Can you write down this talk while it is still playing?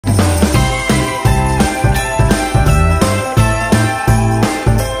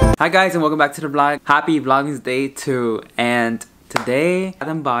Hi guys, and welcome back to the vlog. Happy Vlogmas Day 2. And today,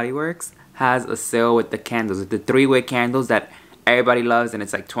 Bath & Body Works has a sale with the candles, with the 3-wick candles that everybody loves, and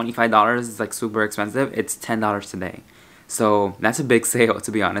it's like $25. It's like super expensive. It's $10 today. So that's a big sale,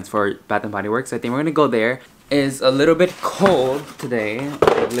 to be honest, for Bath & Body Works. I think we're gonna go there. It's a little bit cold today.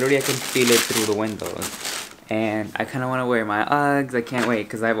 Like, literally, I can feel it through the windows. And I kind of want to wear my Uggs. I can't wait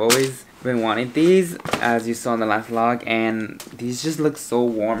because I've always been wanting these, as you saw in the last vlog, and these just look so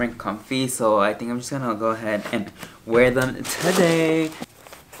warm and comfy, so I think I'm just gonna go ahead and wear them today.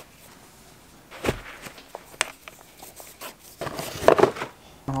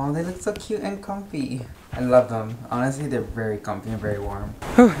 Oh, they look so cute and comfy. I love them. Honestly, they're very comfy and very warm.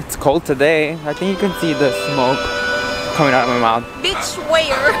 It's cold today. I think you can see the smoke coming out of my mouth. Bitch,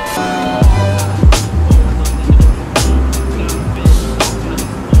 where?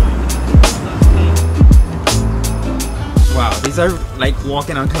 Wow, these are like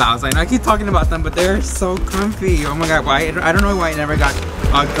walking on clouds. I know I keep talking about them, but they're so comfy. Oh my god, why? I don't know why I never got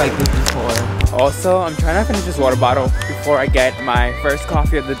Uggs like this before. Also, I'm trying to finish this water bottle before I get my first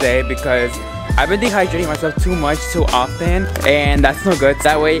coffee of the day because I've been dehydrating myself too much too often, and that's no good.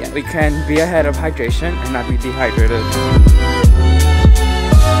 That way we can be ahead of hydration and not be dehydrated.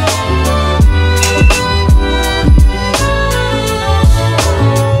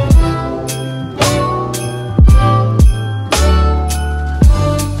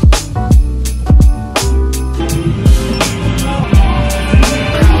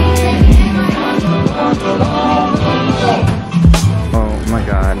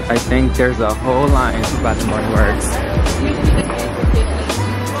 I think there's a whole line for Bath & Body Works.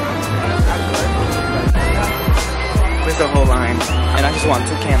 There's a whole line, and I just want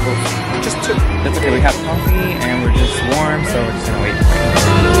 2 candles. Just 2. That's okay, we have coffee, and we're just warm, so we're just gonna wait.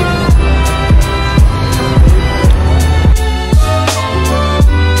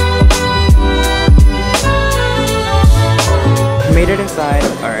 Made it inside.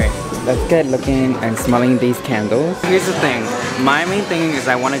 Alright, let's get looking and smelling these candles. Here's the thing. My main thing is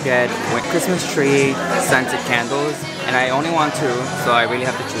I want to get Christmas tree scented candles, and I only want 2, so I really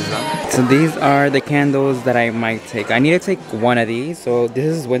have to choose them. So these are the candles that I might take. I need to take one of these. So this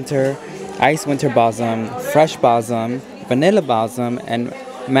is ice winter balsam, fresh balsam, vanilla balsam, and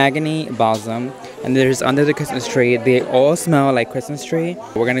mahogany balsam. And there's under the Christmas tree. They all smell like Christmas tree.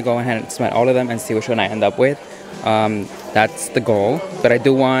 We're gonna go ahead and smell all of them and see which one I end up with. That's the goal, but I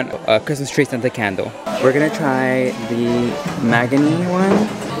do want a Christmas tree scented candle. We're gonna try the mahogany one.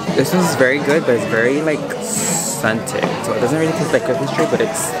 This one's very good, but it's very like scented, so it doesn't really taste like Christmas tree, but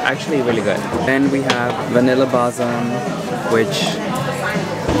it's actually really good. Then we have vanilla balsam, which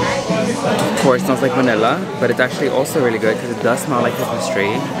of course smells like vanilla, but it's actually also really good because it does smell like Christmas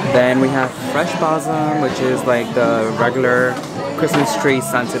tree. Then we have fresh balsam, which is like the regular Christmas tree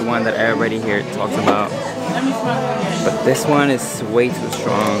scented one that everybody here talks about. But this one is way too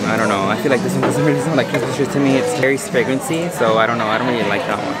strong. I don't know. I feel like this one doesn't really smell like Christmas tree to me. It's very fragrancy, so I don't know. I don't really like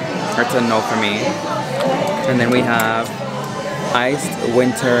that one. That's a no for me. And then we have iced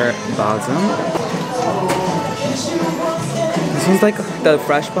winter balsam. This one's like the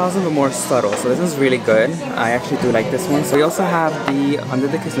fresh balsam, but more subtle. So this one's really good. I actually do like this one. So we also have the under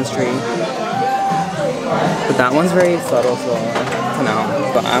the Christmas tree. But that one's very subtle, so I don't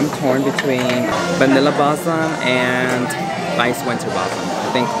know. But I'm torn between vanilla balsam and ice winter balsam. I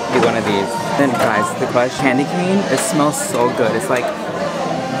think be one of these. Then guys, the Crush candy cane, it smells so good. It's like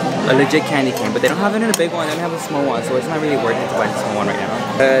a legit candy cane, but they don't have it in a big one, they only have a small one, so it's not really worth it to buy the small one right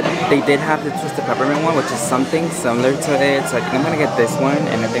now. But they did have the Twisted Peppermint one, which is something similar to it, so I think I'm gonna get this one,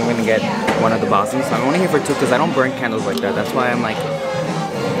 and I think I'm gonna get one of the balsams. So I'm only here for 2 because I don't burn candles like that. That's why I'm like,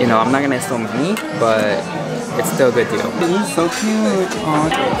 you know, I'm not gonna install many, but it's still a good deal. This is so cute. Oh,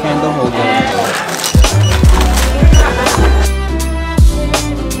 candle holder.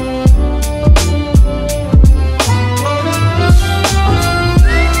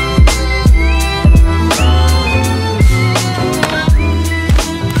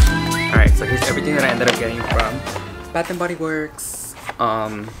 Everything that I ended up getting from Bath & Body Works.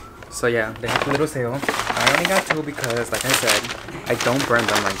 So yeah, they have a little sale. I only got 2 because, like I said, I don't burn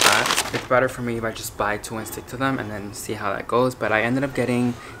them like that. It's better for me if I just buy 2 and stick to them and then see how that goes. But I ended up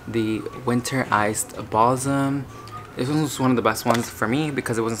getting the winter iced balsam. This one was one of the best ones for me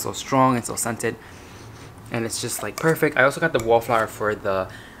because it wasn't so strong and so scented. And it's just like perfect. I also got the wallflower for the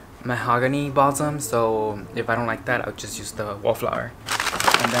mahogany balsam. So if I don't like that, I'll just use the wallflower.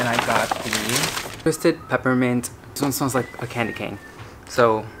 And then I got the Twisted Peppermint. This one smells like a candy cane.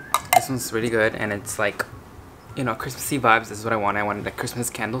 So this one's really good, and it's like, you know, Christmassy vibes. This is what I wanted. I wanted a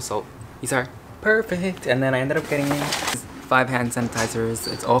Christmas candle, so these are perfect. And then I ended up getting 5 hand sanitizers.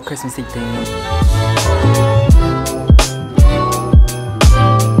 It's all Christmassy themed.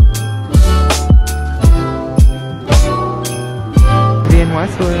 VIVIENNE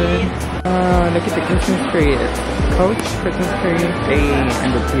Westwood. Oh, look at the Christmas tree. It's Coach Christmas tree. Hey,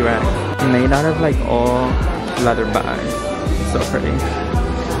 and the T-Rex. Made out of like all leather bags. So pretty.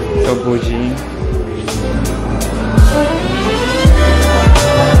 So bougie.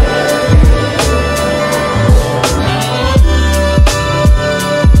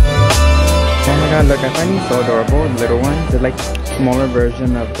 Oh my god, look, I find these so adorable. Little ones. They're like smaller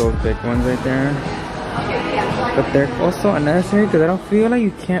version of those big ones right there. But they're also unnecessary because I don't feel like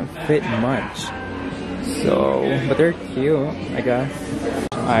you can't fit much. So, but they're cute, I guess.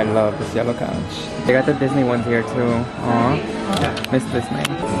 I love this yellow couch. They got the Disney ones here too. Aww. Miss Disney.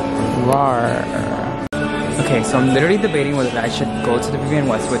 Rawr. Okay, so I'm literally debating whether I should go to the VIVIENNE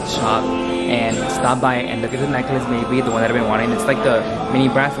Westwood shop and stop by and look at the necklace, maybe the one that I've been wanting. It's like the mini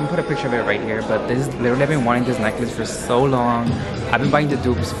brass. I'm gonna put a picture of it right here, but this is literally, I've been wanting this necklace for so long. I've been buying the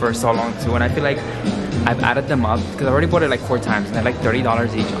dupes for so long too, and I feel like I've added them up because I already bought it like 4 times and they're like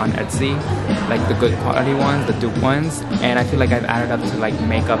 $30 each on Etsy, like the good quality ones, the dupe ones, and I feel like I've added up to like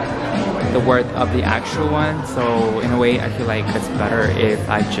make up the worth of the actual one. So in a way, I feel like it's better if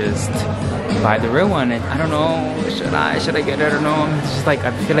I just buy the real one. And I don't know, should I get it? I don't know. It's just like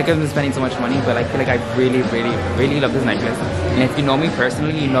I feel like I've been spending so much money, but I feel like I really love this necklace. And if you know me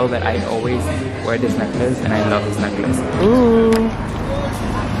personally, you know that I always wear this necklace and I love this necklace. Ooh.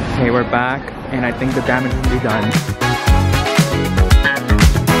 Okay, we're back, and I think the damage will be done.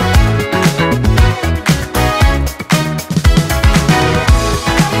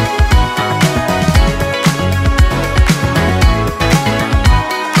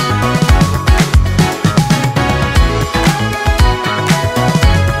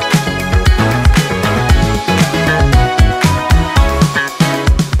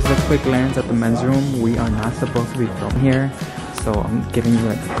 Quick glance at the men's room. We are not supposed to be filming here, so I'm giving you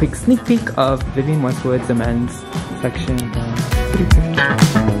like a quick sneak peek of VIVIENNE Westwood, the men's section.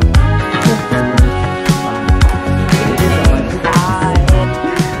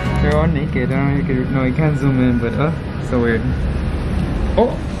 They're all naked. I don't know, no, you can't zoom in, but so weird.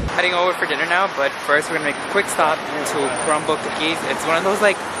 Oh, heading over for dinner now, but first we're gonna make a quick stop to Crumble Cookies. It's one of those,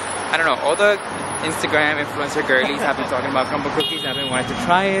 like, I don't know, all the Instagram influencer girlies have been talking about crumble cookies. I've been wanting to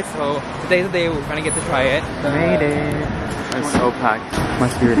try it, so today's the day we're gonna get to try it. Made it. It's so packed.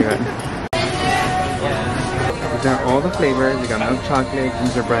 Must be really good. These are all the flavors. We got milk chocolate,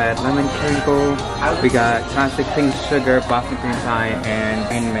 gingerbread, lemon crinkle. We got classic pink sugar, Boston cream pie, and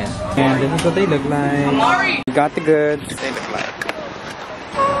green mint. And this is what they look like. We got the goods. They look like.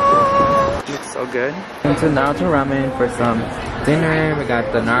 Looks so good. Into Naruto ramen for some dinner. We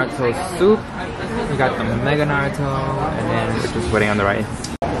got the Naruto soup. We got the Mega Naruto, and then we're just waiting on the rice.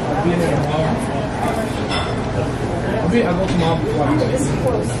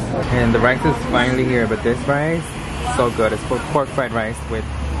 And the rice is finally here, but this rice, so good. It's pork fried rice with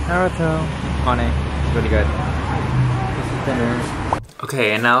Naruto on it. Really good. This is dinner.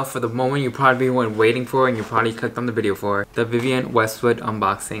 Okay, and now for the moment you probably been waiting for and you probably clicked on the video for. The VIVIENNE Westwood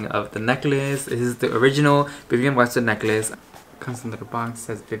unboxing of the necklace. This is the original VIVIENNE Westwood necklace. Comes in a little box,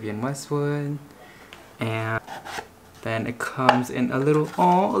 says VIVIENNE Westwood. And then it comes in a little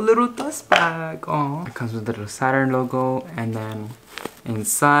dust bag. Oh, it comes with the little Saturn logo, and then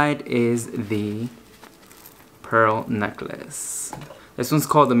inside is the pearl necklace. This one's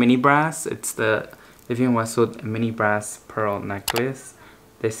called the mini brass. It's the VIVIENNE Westwood mini brass pearl necklace.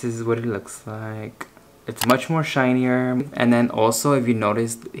 This is what it looks like. It's much more shinier. And then also, if you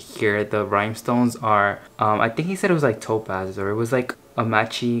notice here, the rhinestones are I think he said it was like topaz, or it was like a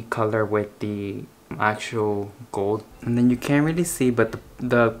matchy color with the actual gold. And then you can't really see, but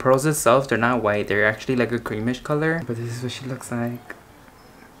the pearls itself, they're not white, they're actually like a creamish color. But this is what she looks like.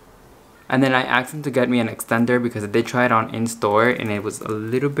 And then I asked him to get me an extender because I did try it on in store and it was a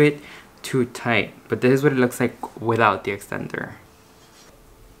little bit too tight. But this is what it looks like without the extender.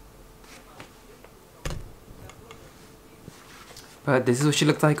 But this is what she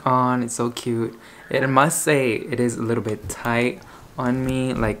looks like on. It's so cute. I must say it is a little bit tight on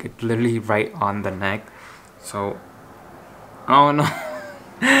me, like literally right on the neck. So I don't know.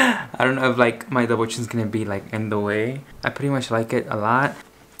 I don't know if like my double chin's gonna be like in the way. I pretty much like it a lot.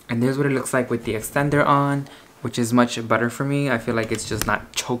 And this is what it looks like with the extender on, which is much better for me. I feel like it's just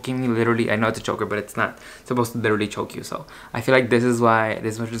not choking me literally. I know it's a choker, but it's not supposed to literally choke you. So I feel like this is why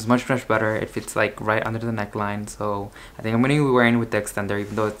this is much better. It fits like right under the neckline. So I think I'm gonna be wearing it with the extender,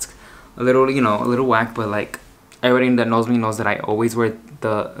 even though it's a little, you know, a little whack, but like everybody that knows me knows that I always wear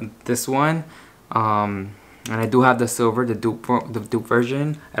this one. And I do have the silver, the dupe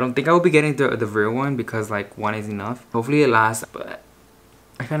version. I don't think I will be getting the real one because like one is enough. Hopefully it lasts, but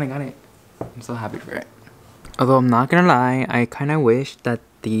I kind of got it. I'm so happy for it. Although I'm not gonna lie, I kind of wish that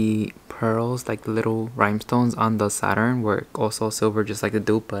the pearls, like the little rhinestones on the Saturn, were also silver just like the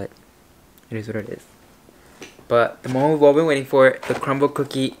dupe, but it is what it is. But the moment we've all been waiting for, the crumble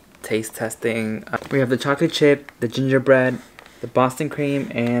cookie taste testing. We have the chocolate chip, the gingerbread, the Boston cream,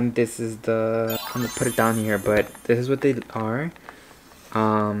 and this is the, I'm gonna put it down here, but this is what they are.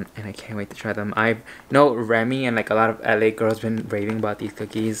 And I can't wait to try them. I know Remy and like a lot of LA girls been raving about these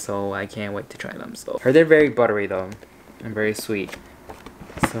cookies, so I can't wait to try them. So heard they're very buttery though and very sweet.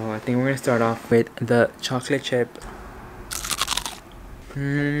 So I think we're gonna start off with the chocolate chip.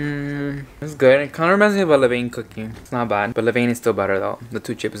 It's good. It kind of reminds me of a Levain cookie. It's not bad, but Levain is still better though. The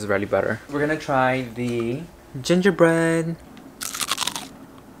 2 chip is really better. We're gonna try the gingerbread.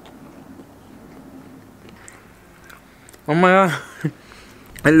 Oh my god.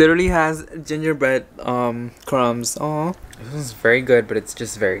 It literally has gingerbread crumbs. Oh, this one's very good, but it's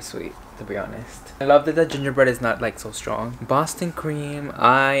just very sweet, to be honest. I love that the gingerbread is not like so strong. Boston cream.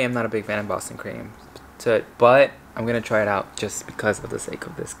 I am not a big fan of Boston cream, but I'm gonna try it out just because of the sake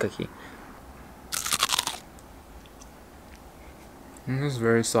of this cookie. This is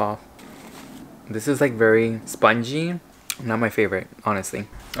very soft. This is like very spongy. Not my favorite, honestly.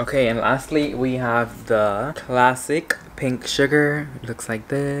 Okay, and lastly we have the classic pink sugar. It looks like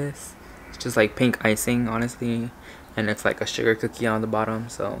this. It's just like pink icing, honestly, and it's like a sugar cookie on the bottom.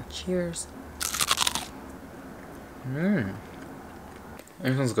 So cheers.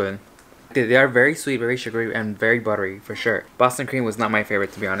 This one's good. They are very sweet, very sugary, and very buttery for sure. Boston cream was not my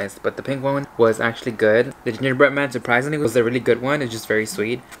favorite, to be honest, but the pink one was actually good. The gingerbread man surprisingly was a really good one. It's just very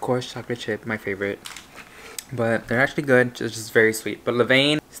sweet. Of course, chocolate chip, my favorite. But they're actually good, just very sweet. But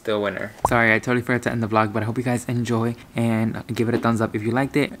Levain, still winner. Sorry, I totally forgot to end the vlog, but I hope you guys enjoy and give it a thumbs up if you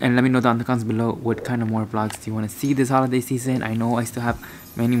liked it. And let me know down in the comments below what kind of more vlogs do you want to see this holiday season. I know I still have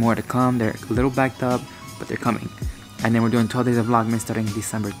many more to come. They're a little backed up, but they're coming. And then we're doing 12 days of Vlogmas starting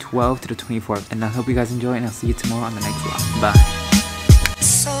December 12th to the 24th. And I hope you guys enjoy, and I'll see you tomorrow on the next vlog. Bye.